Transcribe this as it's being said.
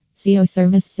SEO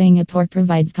Service Singapore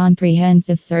provides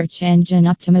comprehensive search engine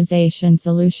optimization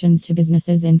solutions to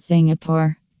businesses in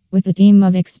Singapore. With a team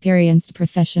of experienced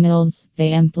professionals,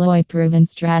 they employ proven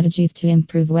strategies to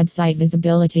improve website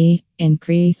visibility,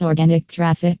 increase organic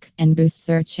traffic, and boost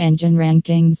search engine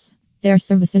rankings. Their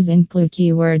services include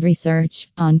keyword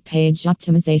research, on-page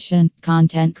optimization,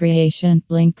 content creation,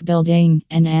 link building,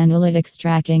 and analytics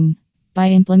tracking.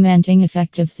 By implementing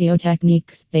effective SEO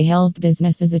techniques, they help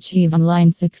businesses achieve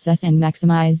online success and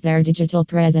maximize their digital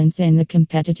presence in the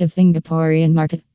competitive Singaporean market.